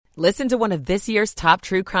Listen to one of this year's top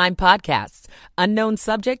true crime podcasts. Unknown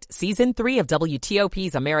Subject, Season 3 of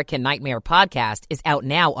WTOP's American Nightmare podcast is out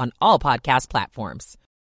now on all podcast platforms.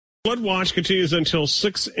 Flood watch continues until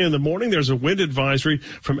 6 in the morning. There's a wind advisory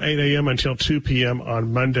from 8 a.m. until 2 p.m.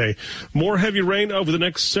 on Monday. More heavy rain over the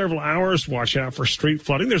next several hours. Watch out for street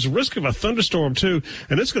flooding. There's a risk of a thunderstorm, too,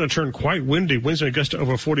 and it's going to turn quite windy. Winds may gust to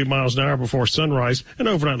over 40 miles an hour before sunrise, and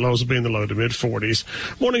overnight lows will be in the low to mid-40s.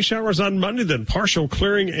 Morning showers on Monday, then partial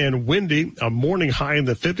clearing and windy. A morning high in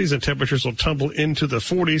the 50s, and temperatures will tumble into the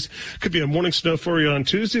 40s. Could be a morning snow flurry on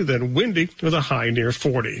Tuesday, then windy with a high near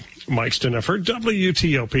 40. Mike Stenhofer,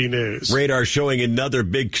 WTOP News. Radar showing another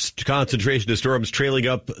big concentration of storms trailing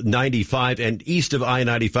up 95 and east of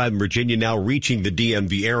I-95 in Virginia, now reaching the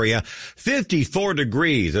DMV area. 54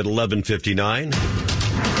 degrees at 11:59.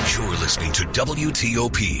 You're listening to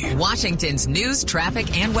WTOP, Washington's news,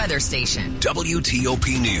 traffic, and weather station.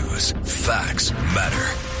 WTOP News. Facts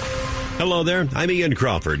matter. Hello there, I'm Ian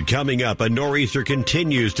Crawford. Coming up, a nor'easter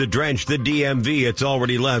continues to drench the DMV. It's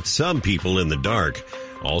already left some people in the dark.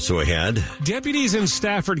 Also ahead, deputies in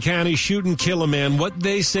Stafford County shoot and kill a man. What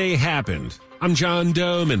they say happened. I'm John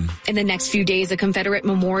Doman. In the next few days, a Confederate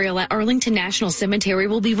memorial at Arlington National Cemetery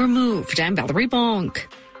will be removed. I'm Valerie Bonk.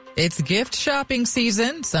 It's gift shopping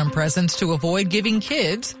season. Some presents to avoid giving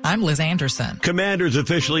kids. I'm Liz Anderson. Commanders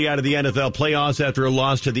officially out of the NFL playoffs after a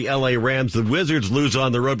loss to the LA Rams. The Wizards lose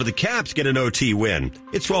on the road, but the Caps get an OT win.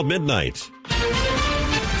 It's 12 midnight.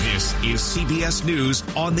 This is CBS News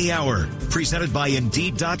on the Hour, presented by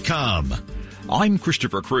Indeed.com. I'm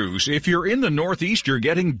Christopher Cruz. If you're in the Northeast, you're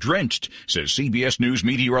getting drenched, says CBS News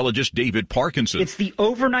meteorologist David Parkinson. It's the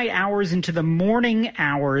overnight hours into the morning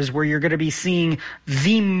hours where you're going to be seeing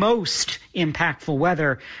the most impactful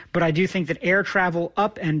weather. But I do think that air travel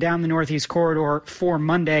up and down the Northeast corridor for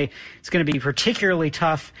Monday is going to be particularly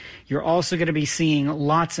tough. You're also going to be seeing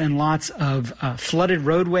lots and lots of flooded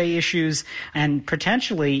roadway issues and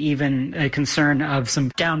potentially even a concern of some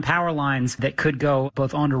down power lines that could go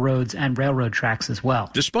both onto roads and railroad tracks as well.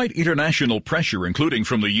 Despite international pressure, including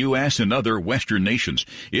from the U.S. and other Western nations,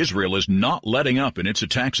 Israel is not letting up in its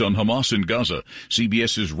attacks on Hamas in Gaza.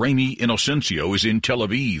 CBS's Rami Inocencio is in Tel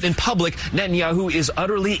Aviv. In public, Netanyahu is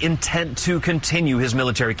utterly intent to continue his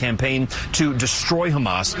military campaign to destroy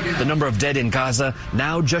Hamas. The number of dead in Gaza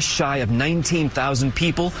now just shy of 19,000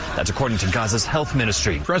 people. That's according to Gaza's health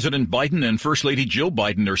ministry. President Biden and First Lady Jill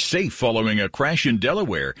Biden are safe following a crash in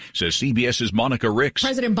Delaware, says CBS's Monica Ricks.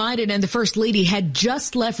 President Biden and the First Lady had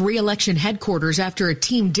just left re-election headquarters after a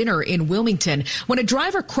team dinner in Wilmington when a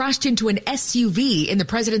driver crashed into an SUV in the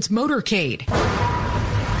president's motorcade.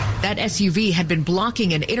 That SUV had been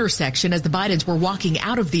blocking an intersection as the Bidens were walking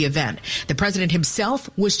out of the event. The president himself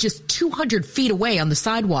was just 200 feet away on the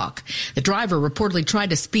sidewalk. The driver reportedly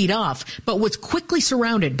tried to speed off, but was quickly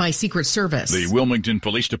surrounded by Secret Service. The Wilmington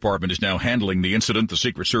Police Department is now handling the incident. The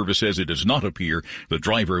Secret Service says it does not appear the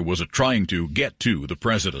driver was trying to get to the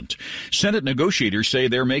president. Senate negotiators say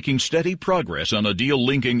they're making steady progress on a deal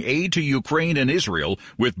linking aid to Ukraine and Israel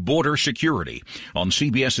with border security. On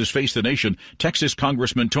CBS's Face the Nation, Texas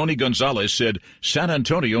Congressman Tony Gonzalez said San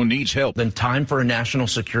Antonio needs help. The time for a national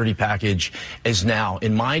security package is now.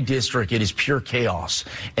 In my district, it is pure chaos,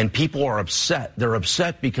 and people are upset. They're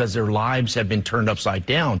upset because their lives have been turned upside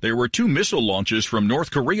down. There were 2 missile launches from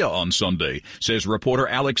North Korea on Sunday, says reporter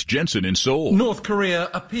Alex Jensen in Seoul. North Korea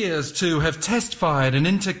appears to have test-fired an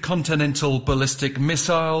intercontinental ballistic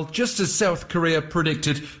missile, just as South Korea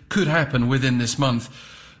predicted could happen within this month.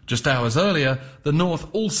 Just hours earlier, the North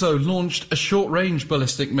also launched a short-range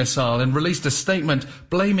ballistic missile and released a statement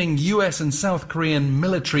blaming US and South Korean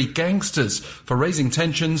military gangsters for raising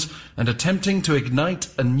tensions and attempting to ignite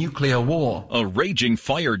a nuclear war. A raging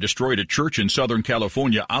fire destroyed a church in Southern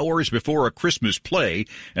California hours before a Christmas play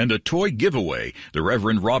and a toy giveaway. The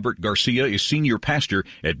Reverend Robert Garcia is senior pastor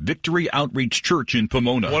at Victory Outreach Church in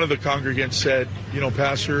Pomona. One of the congregants said,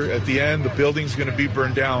 Pastor, at the end, the building's going to be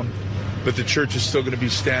burned down, but the church is still going to be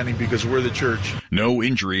standing because we're the church. No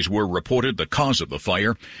injuries were reported. The cause of the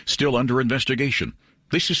fire still under investigation.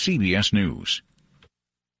 This is CBS News.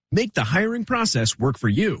 Make the hiring process work for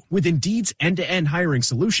you. With Indeed's end-to-end hiring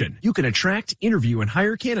solution, you can attract, interview, and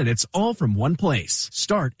hire candidates all from one place.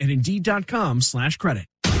 Start at Indeed.com/credit.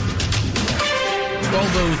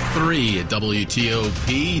 12:03 at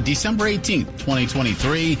WTOP, December 18th,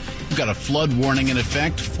 2023. We've got a flood warning in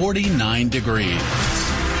effect, 49 degrees.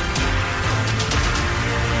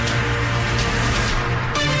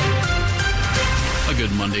 A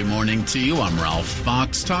good Monday morning to you. I'm Ralph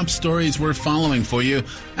Fox. Top stories we're following for you.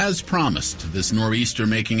 As promised, this nor'easter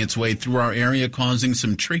making its way through our area, causing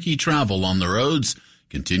some tricky travel on the roads.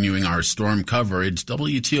 Continuing our storm coverage,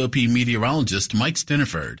 WTOP meteorologist Mike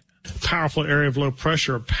Stiniford. Powerful area of low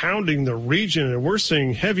pressure pounding the region, and we're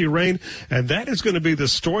seeing heavy rain, and that is going to be the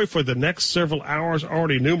story for the next several hours.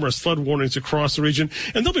 Already numerous flood warnings across the region,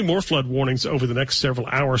 and there'll be more flood warnings over the next several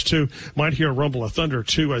hours too. Might hear a rumble of thunder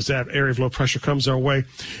too as that area of low pressure comes our way.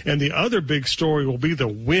 And the other big story will be the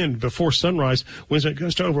wind before sunrise. When it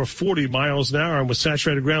goes to over 40 miles an hour, and with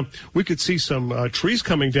saturated ground, we could see some trees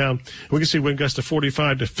coming down. We can see wind gusts to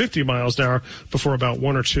 45 to 50 miles an hour before about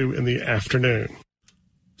 1 or 2 in the afternoon.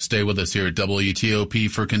 Stay with us here at WTOP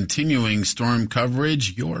for continuing storm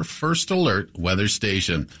coverage, your first alert weather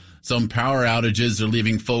station. Some power outages are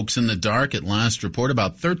leaving folks in the dark. At last report,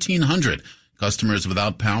 about 1,300 customers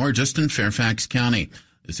without power just in Fairfax County.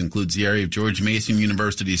 This includes the area of George Mason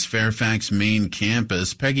University's Fairfax main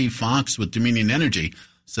campus. Peggy Fox with Dominion Energy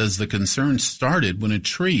says the concern started when a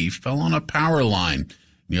tree fell on a power line.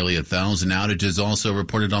 Nearly 1,000 outages also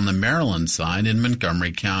reported on the Maryland side in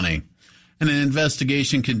Montgomery County. And an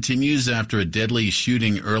investigation continues after a deadly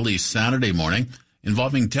shooting early Saturday morning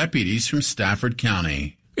involving deputies from Stafford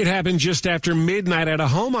County. It happened just after midnight at a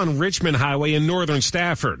home on Richmond Highway in northern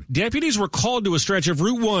Stafford. Deputies were called to a stretch of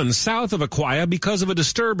Route 1 south of Aquia because of a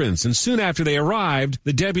disturbance, and soon after they arrived,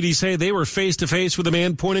 the deputies say they were face-to-face with a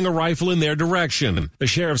man pointing a rifle in their direction. The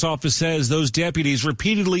sheriff's office says those deputies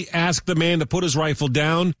repeatedly asked the man to put his rifle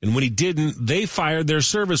down, and when he didn't, they fired their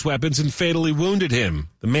service weapons and fatally wounded him.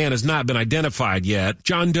 The man has not been identified yet.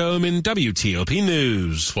 John Dome in WTOP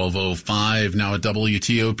News. 12:05 now at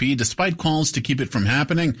WTOP. Despite calls to keep it from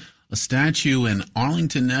happening, a statue in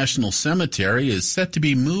Arlington National Cemetery is set to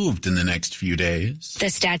be moved in the next few days. The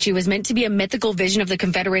statue is meant to be a mythical vision of the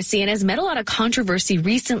Confederacy and has met a lot of controversy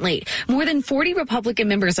recently. More than 40 Republican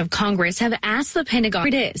members of Congress have asked the Pentagon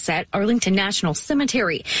where it is at Arlington National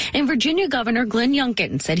Cemetery. And Virginia Governor Glenn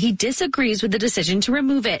Youngkin said he disagrees with the decision to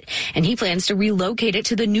remove it, and he plans to relocate it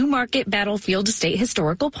to the Newmarket Battlefield State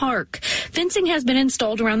Historical Park. Fencing has been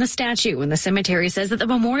installed around the statue, and the cemetery says that the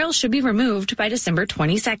memorial should be removed by December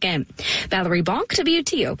 22nd. Valerie Bonk,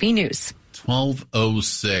 WTOP News.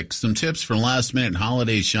 12:06. Some tips for last-minute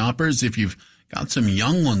holiday shoppers if you've got some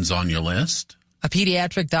young ones on your list. A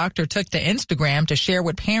pediatric doctor took to Instagram to share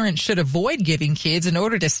what parents should avoid giving kids in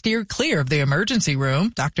order to steer clear of the emergency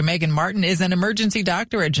room. Dr. Megan Martin is an emergency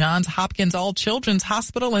doctor at Johns Hopkins All Children's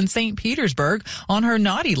Hospital in St. Petersburg. On her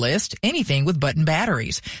naughty list, anything with button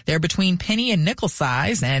batteries. They're between penny and nickel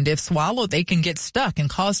size, and if swallowed, they can get stuck and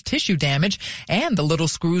cause tissue damage, and the little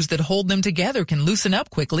screws that hold them together can loosen up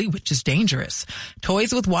quickly, which is dangerous.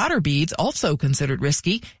 Toys with water beads, also considered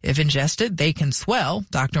risky. If ingested, they can swell.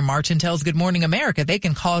 Dr. Martin tells Good Morning America they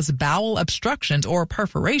can cause bowel obstructions or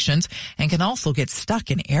perforations and can also get stuck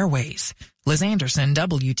in airways. Liz Anderson,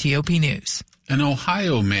 WTOP News. An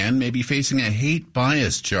Ohio man may be facing a hate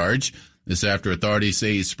bias charge. This after authorities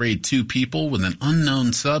say he sprayed 2 people with an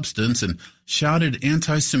unknown substance and shouted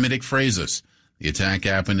anti-Semitic phrases. The attack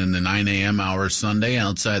happened in the 9 a.m. hour Sunday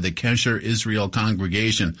outside the Kesher Israel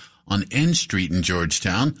congregation on N Street in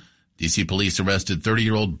Georgetown. D.C. police arrested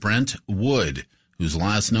 30-year-old Brent Wood, whose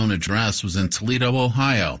last known address was in Toledo,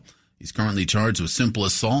 Ohio. He's currently charged with simple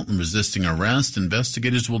assault and resisting arrest.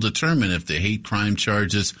 Investigators will determine if the hate crime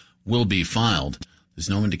charges will be filed. There's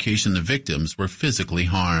no indication the victims were physically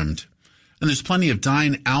harmed. And there's plenty of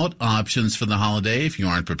dine-out options for the holiday if you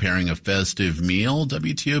aren't preparing a festive meal.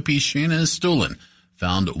 WTOP's Shayna Stulin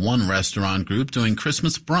found one restaurant group doing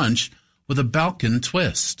Christmas brunch with a Balkan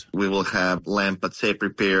twist. We will have lamb pate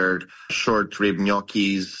prepared, short rib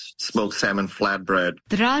gnocchis, smoked salmon flatbread.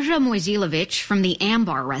 Draža Mojsilovic from the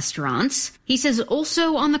Ambar restaurants. He says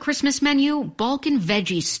also on the Christmas menu, Balkan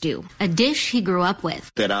veggie stew, a dish he grew up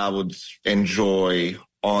with. That I would enjoy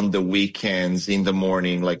on the weekends in the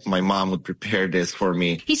morning, like my mom would prepare this for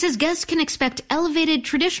me. He says guests can expect elevated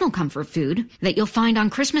traditional comfort food that you'll find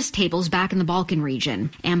on Christmas tables back in the Balkan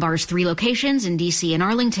region. Ambar's 3 locations in D.C. and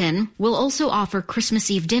Arlington will also offer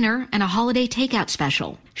Christmas Eve dinner and a holiday takeout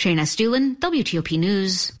special. Shayna Stulin, WTOP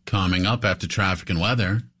News. Coming up after traffic and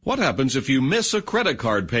weather. What happens if you miss a credit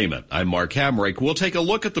card payment? I'm Mark Hamrick. We'll take a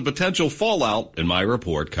look at the potential fallout in my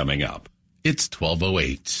report coming up. It's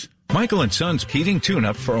 12:08. Michael & Son's heating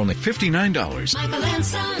tune-up for only $59. Michael &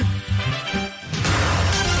 Son.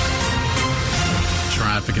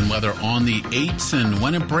 Traffic and weather on the 8s, and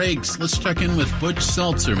when it breaks, let's check in with Butch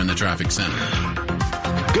Seltzer in the traffic center.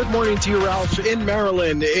 Good morning to you, Ralph. In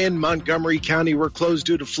Maryland, in Montgomery County, we're closed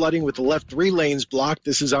due to flooding with the left 3 lanes blocked.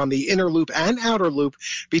 This is on the inner loop and outer loop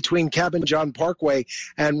between Cabin John Parkway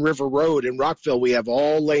and River Road. In Rockville, we have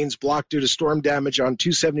all lanes blocked due to storm damage on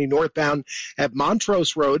 270 northbound at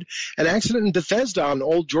Montrose Road. An accident in Bethesda on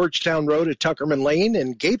Old Georgetown Road at Tuckerman Lane.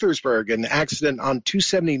 In Gaithersburg, an accident on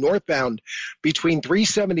 270 northbound between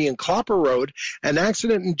 370 and Clopper Road. An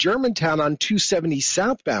accident in Germantown on 270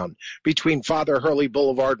 southbound between Father Hurley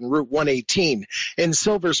Boulevard and Route 118. In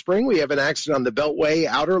Silver Spring, we have an accident on the Beltway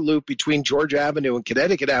outer loop between Georgia Avenue and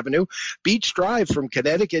Connecticut Avenue. Beach Drive from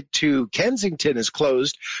Connecticut to Kensington is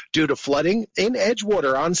closed due to flooding. In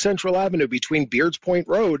Edgewater on Central Avenue between Beards Point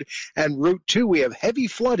Road and Route 2, we have heavy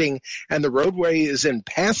flooding and the roadway is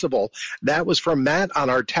impassable. That was from Matt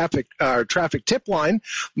on our traffic tip line.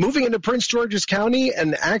 Moving into Prince George's County,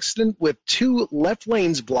 an accident with 2 left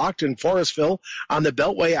lanes blocked in Forestville on the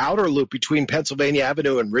Beltway outer loop between Pennsylvania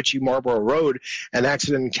Avenue and Ritchie Marlborough Road. An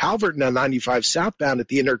accident in Calverton on 95 southbound at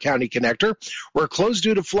the Intercounty Connector. We're closed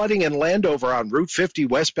due to flooding in Landover on Route 50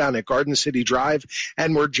 westbound at Garden City Drive,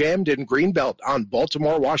 and we're jammed in Greenbelt on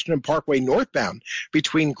Baltimore Washington Parkway northbound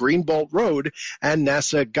between Greenbelt Road and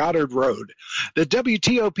NASA Goddard Road. The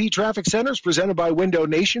WTOP Traffic Center is presented by Window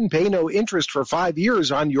Nation. Pay no interest for 5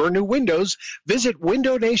 years on your new windows. Visit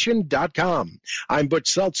windownation.com. I'm Butch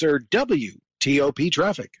Seltzer, WTOP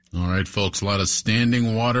Traffic. All right, folks, a lot of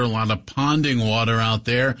standing water, a lot of ponding water out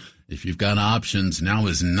there. If you've got options, now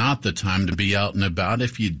is not the time to be out and about.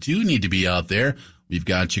 If you do need to be out there, we've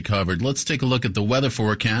got you covered. Let's take a look at the weather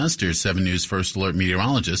forecast. Here's 7 News First Alert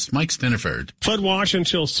meteorologist Mike Stiniford. Flood watch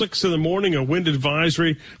until 6 in the morning, a wind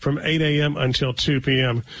advisory from 8 a.m. until 2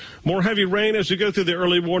 p.m. More heavy rain as we go through the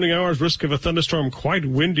early morning hours. Risk of a thunderstorm, quite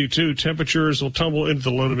windy, too. Temperatures will tumble into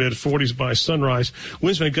the low to mid 40s by sunrise.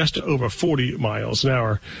 Winds may gust to over 40 miles an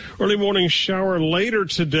hour. Early morning shower later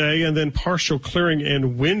today, and then partial clearing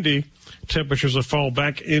and windy. Temperatures will fall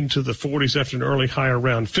back into the 40s after an early high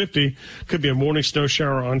around 50. Could be a morning snow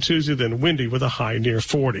shower on Tuesday, then windy with a high near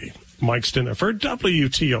 40. Mike Stiniford,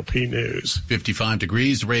 WTOP News. 55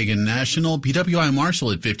 degrees, Reagan National. PWI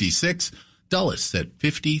Marshall at 56. Dulles at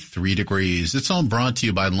 53 degrees. It's all brought to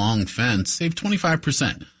you by Long Fence. Save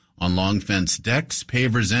 25% on Long Fence decks,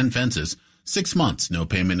 pavers, and fences. 6 months, no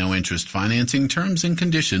payment, no interest financing. Terms and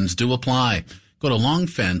conditions do apply. Go to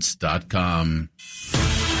longfence.com.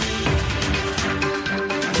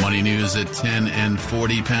 Money news at 10 and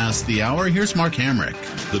 40 past the hour. Here's Mark Hamrick.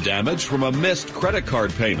 The damage from a missed credit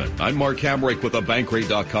card payment. I'm Mark Hamrick with a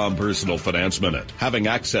Bankrate.com Personal Finance Minute. Having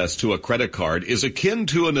access to a credit card is akin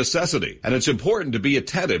to a necessity, and it's important to be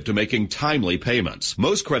attentive to making timely payments.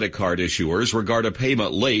 Most credit card issuers regard a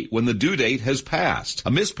payment late when the due date has passed.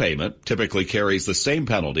 A missed payment typically carries the same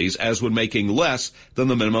penalties as when making less than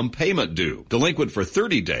the minimum payment due. Delinquent for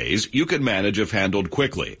 30 days, you can manage if handled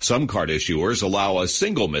quickly. Some card issuers allow a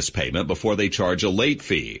single missed payment before they charge a late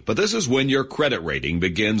fee. But this is when your credit rating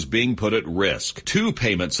begins being put at risk. 2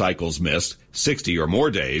 payment cycles missed, 60 or more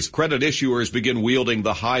days, credit issuers begin wielding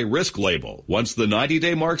the high risk label. Once the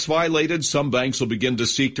 90-day mark's violated, some banks will begin to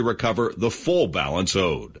seek to recover the full balance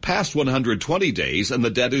owed. Past 120 days and the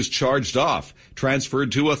debt is charged off,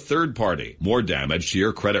 transferred to a third party. More damage to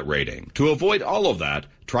your credit rating. To avoid all of that,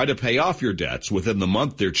 try to pay off your debts within the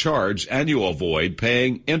month they're charged and you avoid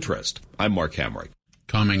paying interest. I'm Mark Hamrick.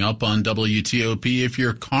 Coming up on WTOP, if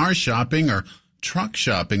you're car shopping or truck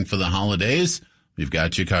shopping for the holidays, we've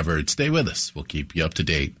got you covered. Stay with us. We'll keep you up to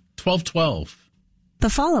date. 12:12. The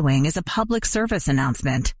following is a public service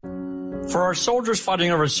announcement. For our soldiers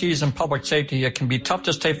fighting overseas in public safety, it can be tough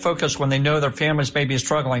to stay focused when they know their families may be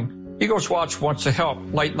struggling. Eagles Watch wants to help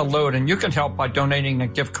lighten the load, and you can help by donating a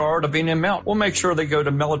gift card of any amount. We'll make sure they go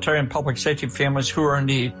to military and public safety families who are in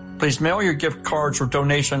need. Please mail your gift cards or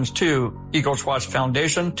donations to Eagles Watch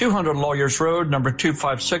Foundation, 200 Lawyers Road, number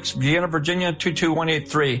 256, Vienna, Virginia,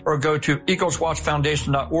 22183, or go to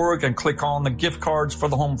eagleswatchfoundation.org and click on the gift cards for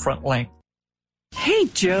the home front link. Hey,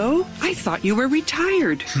 Joe, I thought you were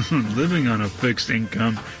retired. Living on a fixed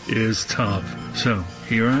income is tough. So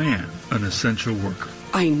here I am, an essential worker.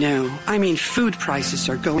 I know. I mean, food prices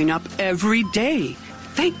are going up every day.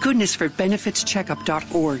 Thank goodness for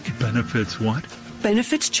benefitscheckup.org. Benefits what?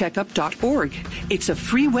 benefitscheckup.org. It's a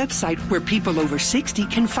free website where people over 60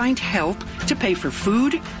 can find help to pay for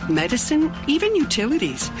food, medicine, even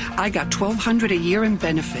utilities. I got $1,200 a year in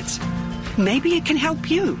benefits. Maybe it can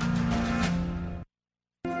help you.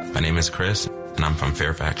 My name is Chris, and I'm from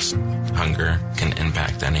Fairfax. Hunger can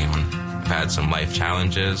impact anyone. I've had some life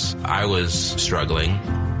challenges. I was struggling.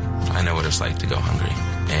 I know what it's like to go hungry.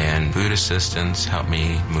 And food assistance helped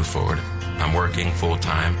me move forward. I'm working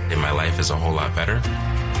full-time, and my life is a whole lot better.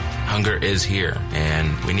 Hunger is here,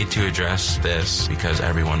 and we need to address this because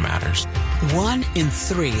everyone matters. 1 in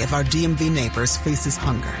 3 of our DMV neighbors faces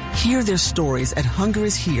hunger. Hear their stories at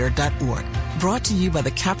hungerishere.org. Brought to you by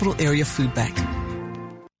the Capital Area Food Bank.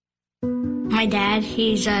 My dad,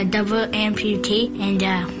 he's a double amputee, and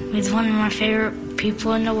he's one of my favorite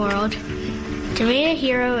people in the world. To me, a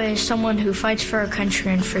hero is someone who fights for our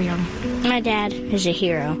country and freedom. My dad is a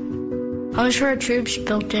hero. Homes for Our Troops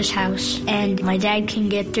built this house, and my dad can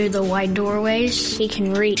get through the wide doorways. He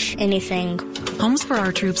can reach anything. Homes for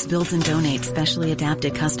Our Troops builds and donates specially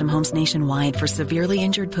adapted custom homes nationwide for severely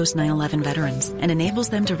injured post-9/11 veterans and enables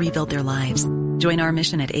them to rebuild their lives. Join our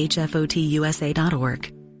mission at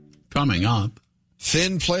hfotusa.org. Coming up.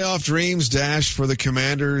 Thin playoff dreams dashed for the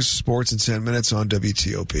Commanders. Sports in 10 minutes on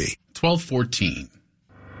WTOP. 12:14.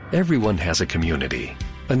 Everyone has a community,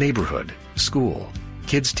 a neighborhood, school,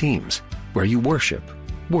 kids' teams, where you worship,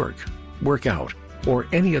 work out, or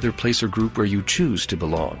any other place or group where you choose to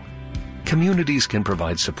belong. Communities can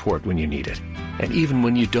provide support when you need it, and even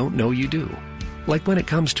when you don't know you do. Like when it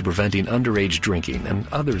comes to preventing underage drinking and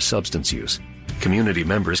other substance use. Community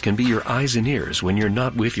members can be your eyes and ears when you're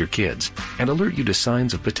not with your kids and alert you to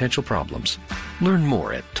signs of potential problems. Learn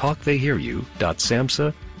more at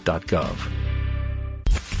talktheyhearyou.samhsa.gov.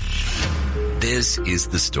 This is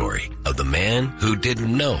the story of the man who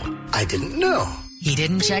didn't know. I didn't know. He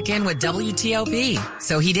didn't check in with WTOP,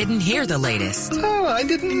 so he didn't hear the latest. Oh, I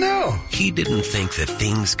didn't know. He didn't think that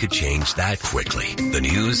things could change that quickly. The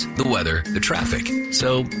news, the weather, the traffic.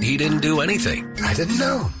 So he didn't do anything. I didn't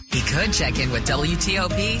know. He could check in with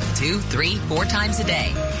WTOP 2, 3, 4 times a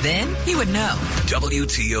day. Then he would know.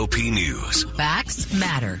 WTOP News. Facts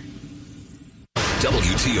matter.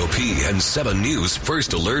 WTOP and 7 News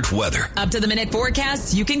First Alert Weather. Up-to-the-minute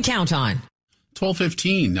forecasts you can count on.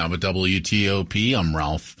 12:15 now at WTOP. I'm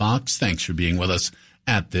Ralph Fox. Thanks for being with us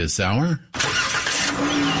at this hour.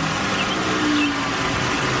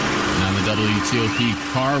 Now the WTOP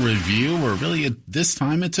car review, or really at this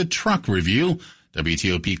time it's a truck review.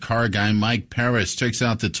 WTOP car guy Mike Parrish checks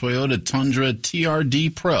out the Toyota Tundra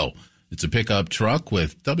TRD Pro. It's a pickup truck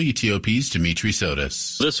with WTOP's Dimitri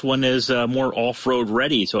Sotis. This one is more off-road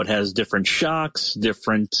ready, so it has different shocks,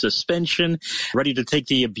 different suspension, ready to take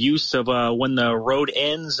the abuse of when the road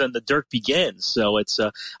ends and the dirt begins. So it's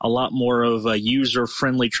a lot more of a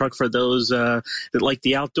user-friendly truck for those that like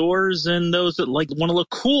the outdoors and those that want to look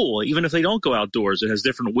cool, even if they don't go outdoors. It has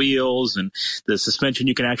different wheels, and the suspension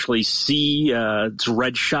you can actually see. It's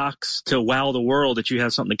red shocks to wow the world that you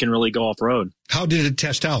have something that can really go off-road. How did it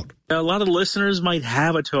test out? A lot of listeners might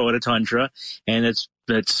have a Toyota Tundra, and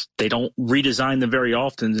they don't redesign them very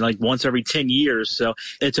often, like once every 10 years. So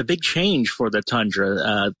it's a big change for the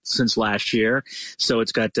Tundra since last year. So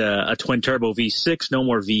it's got a twin-turbo V6, no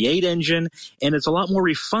more V8 engine, and it's a lot more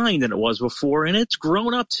refined than it was before, and it's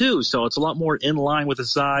grown up too. So it's a lot more in line with the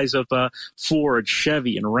size of Ford,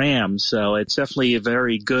 Chevy, and Ram. So it's definitely a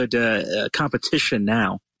very good competition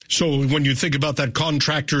now. So when you think about that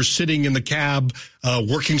contractor sitting in the cab,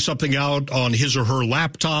 working something out on his or her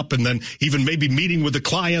laptop, and then even maybe meeting with the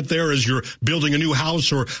client there as you're building a new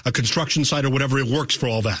house or a construction site or whatever, it works for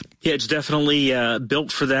all that. Yeah, it's definitely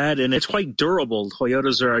built for that, and it's quite durable.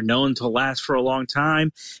 Toyotas are known to last for a long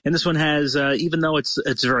time, and this one has, even though it's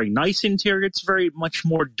a very nice interior, it's very much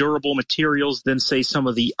more durable materials than, say, some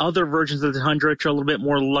of the other versions of the Tundra, which are a little bit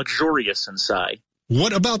more luxurious inside.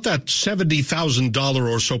 What about that $70,000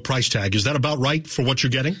 or so price tag? Is that about right for what you're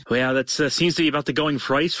getting? Yeah, that seems to be about the going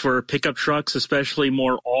price for pickup trucks, especially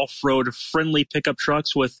more off-road friendly pickup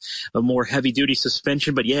trucks with a more heavy-duty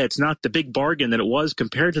suspension. But yeah, it's not the big bargain that it was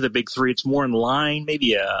compared to the big three. It's more in line,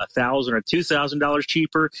 maybe $1,000 or $2,000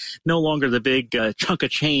 cheaper. No longer the big chunk of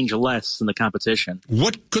change less than the competition.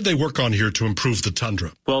 What could they work on here to improve the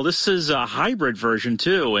Tundra? Well, this is a hybrid version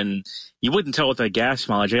too, and you wouldn't tell with the gas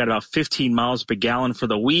mileage. I got about 15 miles per gallon for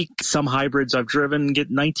the week. Some hybrids I've driven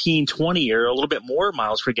get 19, 20 or a little bit more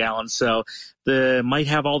miles per gallon. So they might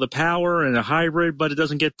have all the power in a hybrid, but it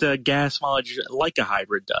doesn't get the gas mileage like a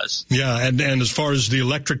hybrid does. Yeah, and as far as the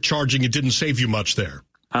electric charging, it didn't save you much there.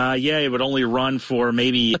 Yeah, it would only run for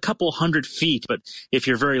maybe a couple 100 feet, but if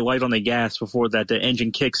you're very light on the gas before that, the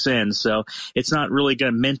engine kicks in. So it's not really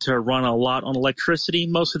meant to run a lot on electricity,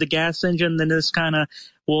 most of the gas engine. Then this kind of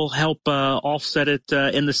will help offset it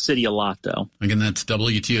in the city a lot, though. Again, that's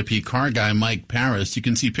WTOP car guy Mike Parrish. You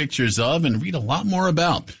can see pictures of and read a lot more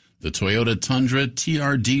about the Toyota Tundra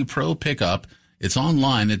TRD Pro pickup. It's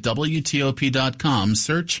online at WTOP.com.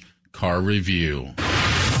 Search Car Review.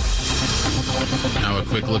 Now a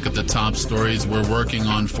quick look at the top stories we're working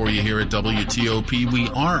on for you here at WTOP. We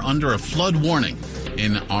are under a flood warning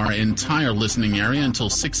in our entire listening area until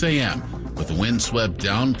 6 a.m., with windswept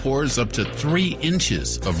downpours up to 3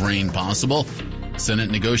 inches of rain possible. Senate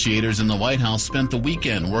negotiators in the White House spent the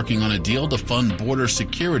weekend working on a deal to fund border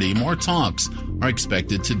security. More talks are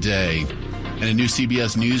expected today. And a new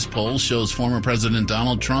CBS News poll shows former President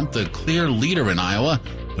Donald Trump the clear leader in Iowa,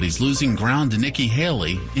 but he's losing ground to Nikki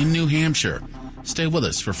Haley in New Hampshire. Stay with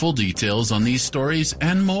us for full details on these stories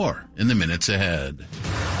and more in the minutes ahead.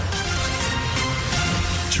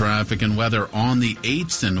 Traffic and weather on the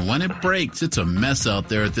 8s, and when it breaks, it's a mess out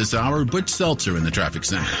there at this hour. Butch Seltzer in the traffic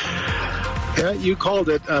center. Yeah, you called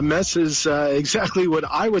it. A mess is exactly what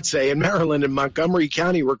I would say. In Maryland and Montgomery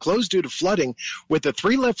County, we're closed due to flooding with the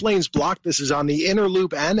 3 left lanes blocked. This is on the inner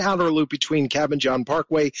loop and outer loop between Cabin John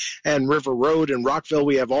Parkway and River Road. In Rockville,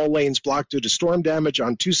 we have all lanes blocked due to storm damage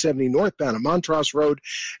on 270 northbound at Montrose Road.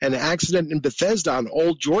 An accident in Bethesda on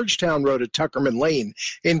Old Georgetown Road at Tuckerman Lane.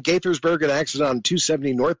 In Gaithersburg, an accident on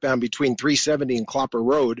 270 northbound between 370 and Clopper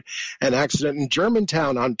Road. An accident in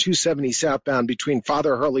Germantown on 270 southbound between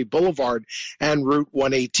Father Hurley Boulevard and Route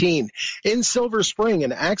 118. In Silver Spring,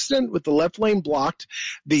 an accident with the left lane blocked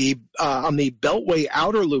on the Beltway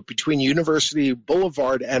outer loop between University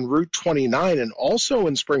Boulevard and Route 29, and also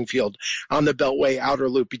in Springfield on the Beltway outer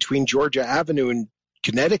loop between Georgia Avenue and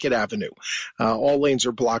Connecticut Avenue. All lanes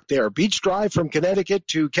are blocked there. Beach Drive from Connecticut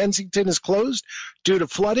to Kensington is closed due to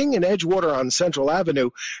flooding. In Edgewater on Central Avenue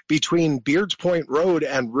between Beards Point Road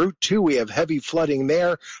and Route 2, we have heavy flooding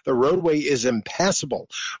there. The roadway is impassable.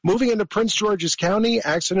 Moving into Prince George's County,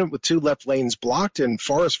 accident with 2 left lanes blocked in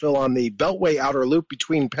Forestville on the Beltway outer loop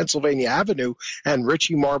between Pennsylvania Avenue and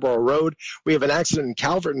Ritchie Marlborough Road. We have an accident in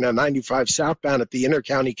Calverton on 95 southbound at the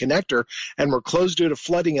Intercounty Connector, and we're closed due to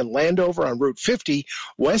flooding in Landover on Route 50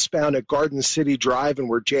 westbound at Garden City Drive, and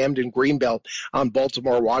we're jammed in Greenbelt on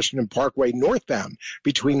Baltimore-Washington Parkway northbound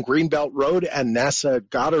between Greenbelt Road and NASA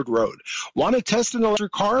Goddard Road. Want to test an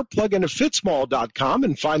electric car? Plug into fitsmall.com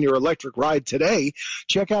and find your electric ride today.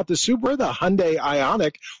 Check out the Subaru, the Hyundai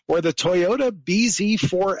Ioniq, or the Toyota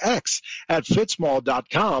BZ4X at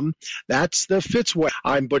fitsmall.com. That's the Fitzway.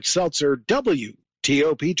 I'm Butch Seltzer,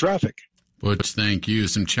 WTOP Traffic. Butch, thank you.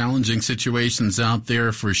 Some challenging situations out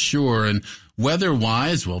there for sure. And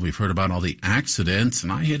weather-wise, well, we've heard about all the accidents,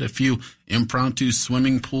 and I hit a few impromptu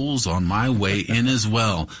swimming pools on my way in as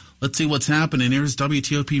well. Let's see what's happening. Here's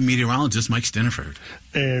WTOP meteorologist Mike Stiniford.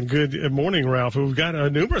 And good morning, Ralph. We've got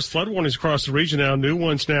numerous flood warnings across the region now, new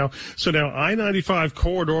ones now. So now I-95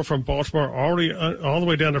 corridor from Baltimore already all the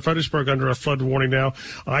way down to Fredericksburg under a flood warning now.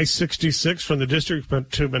 I-66 from the district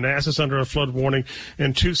to Manassas under a flood warning.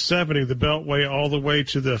 And 270, the Beltway, all the way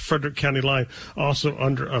to the Frederick County line, also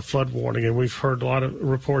under a flood warning. And we've heard a lot of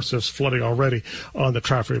reports of flooding already on the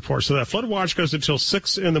traffic report. So that flood watch goes until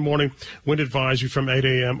 6 in the morning. Wind advisory from 8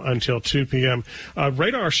 a.m. until 2 p.m.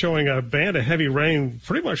 Radar showing a band of heavy rain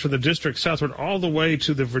pretty much from the district southward all the way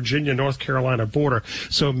to the Virginia-North Carolina border.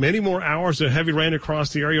 So many more hours of heavy rain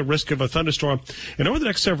across the area, risk of a thunderstorm. And over the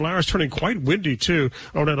next several hours, turning quite windy, too.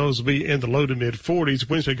 Those will be in the low to mid-40s.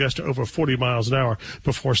 Winds may gust to over 40 miles an hour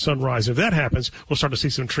before sunrise. If that happens, we'll start to see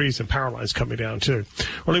some trees and power lines coming down, too.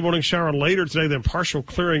 Early morning shower later today, then partial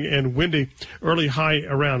clearing and windy. Early high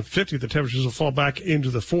around 50. The temperatures will fall back into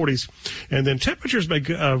the 40s. And then temperatures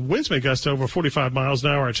winds may gust to over 45 miles an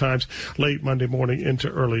hour at times late Monday morning into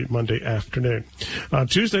early Monday afternoon.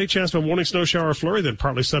 Tuesday, chance of a morning snow shower flurry, then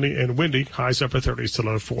partly sunny and windy, highs upper 30s to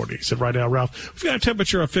low 40s. And right now, Ralph, we've got a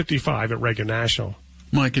temperature of 55 at Reagan National.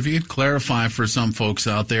 Mike, if you could clarify for some folks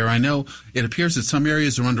out there, I know it appears that some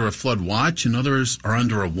areas are under a flood watch and others are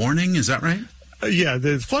under a warning. Is that right? Yeah,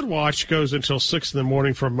 the flood watch goes until 6 in the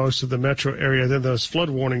morning for most of the metro area. Then those flood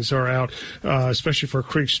warnings are out, especially for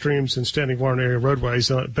creeks, streams, and standing water area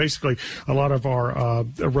roadways. Basically, a lot of our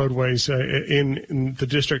roadways in the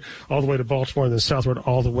district, all the way to Baltimore and then southward,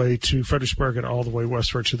 all the way to Fredericksburg and all the way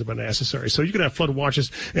westward to the Manassas area. So you can have flood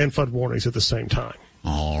watches and flood warnings at the same time.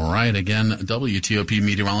 All right. Again, WTOP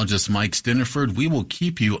meteorologist Mike Stiniford. We will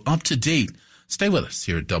keep you up to date. Stay with us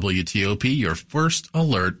here at WTOP, your first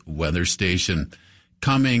alert weather station.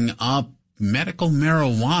 Coming up, medical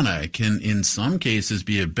marijuana can in some cases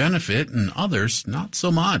be a benefit and others not so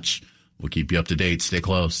much. We'll keep you up to date. Stay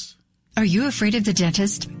close. Are you afraid of the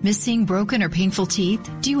dentist? Missing broken or painful teeth?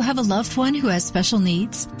 Do you have a loved one who has special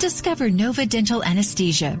needs? Discover Nova Dental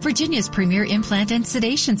Anesthesia, Virginia's premier implant and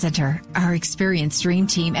sedation center. Our experienced dream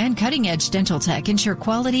team and cutting-edge dental tech ensure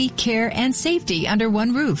quality, care, and safety under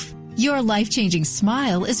one roof. Your life-changing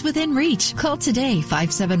smile is within reach. Call today,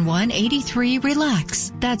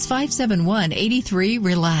 571-83-RELAX. That's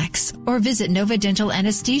 571-83-RELAX. Or visit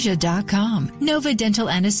NovaDentalAnesthesia.com. Nova Dental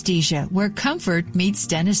Anesthesia, where comfort meets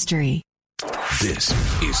dentistry. This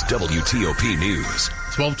is WTOP News.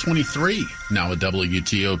 12:23 now at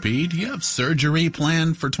WTOP. Do you have surgery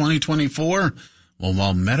planned for 2024? Well,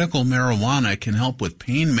 while medical marijuana can help with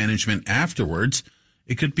pain management afterwards,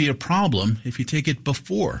 it could be a problem if you take it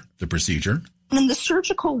before the procedure. In the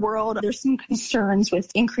surgical world, there's some concerns with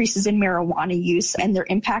increases in marijuana use and their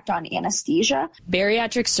impact on anesthesia.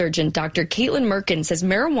 Bariatric surgeon Dr. Caitlin Merkin says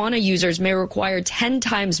marijuana users may require 10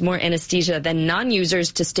 times more anesthesia than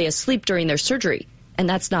non-users to stay asleep during their surgery. And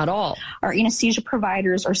that's not all. Our anesthesia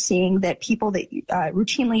providers are seeing that people that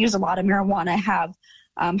routinely use a lot of marijuana have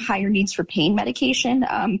higher needs for pain medication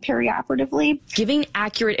perioperatively. Giving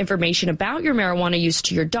accurate information about your marijuana use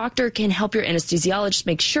to your doctor can help your anesthesiologist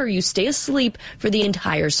make sure you stay asleep for the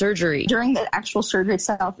entire surgery. During the actual surgery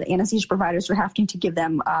itself, the anesthesia providers are having to give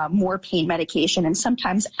them more pain medication and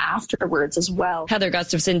sometimes afterwards as well. Heather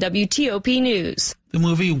Gustafson, WTOP News. The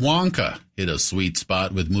movie Wonka hit a sweet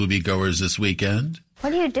spot with moviegoers this weekend.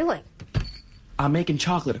 What are you doing? I'm making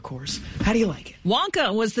chocolate, of course. How do you like it?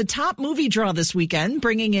 Wonka was the top movie draw this weekend,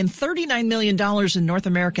 bringing in $39 million in North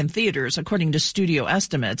American theaters, according to studio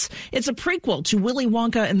estimates. It's a prequel to Willy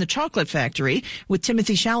Wonka and the Chocolate Factory, with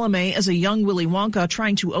Timothée Chalamet as a young Willy Wonka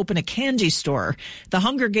trying to open a candy store. The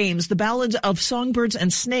Hunger Games, The Ballad of Songbirds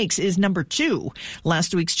and Snakes, is number 2.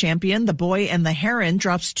 Last week's champion, The Boy and the Heron,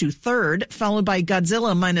 drops to 3rd, followed by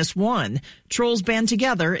Godzilla -1. Trolls Band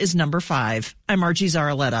Together is number 5. I'm Archie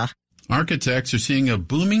Zaraletta. Architects are seeing a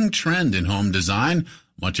booming trend in home design,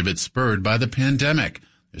 much of it spurred by the pandemic.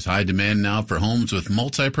 There's high demand now for homes with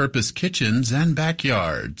multi-purpose kitchens and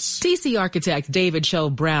backyards. DC architect David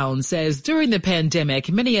Shell Brown says during the pandemic,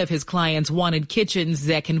 many of his clients wanted kitchens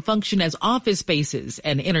that can function as office spaces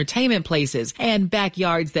and entertainment places and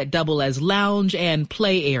backyards that double as lounge and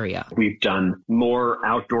play area. We've done more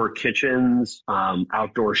outdoor kitchens,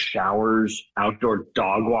 outdoor showers, outdoor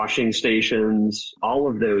dog washing stations, all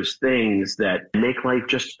of those things that make life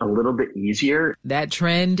just a little bit easier. That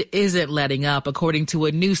trend isn't letting up, according to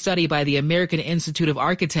a new study by the American Institute of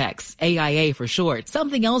Architects, AIA for short.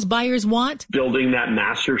 Something else buyers want? Building that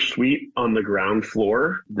master suite on the ground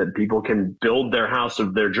floor that people can build their house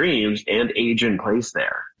of their dreams and age in place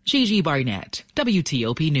there. Gigi Barnett,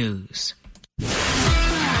 WTOP News.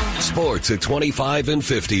 Sports at 25 and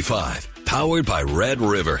 55. Powered by Red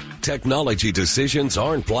River. Technology decisions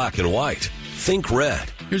aren't black and white. Think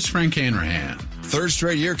red. Here's Frank Hanrahan. Third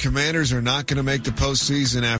straight year, Commanders are not going to make the postseason after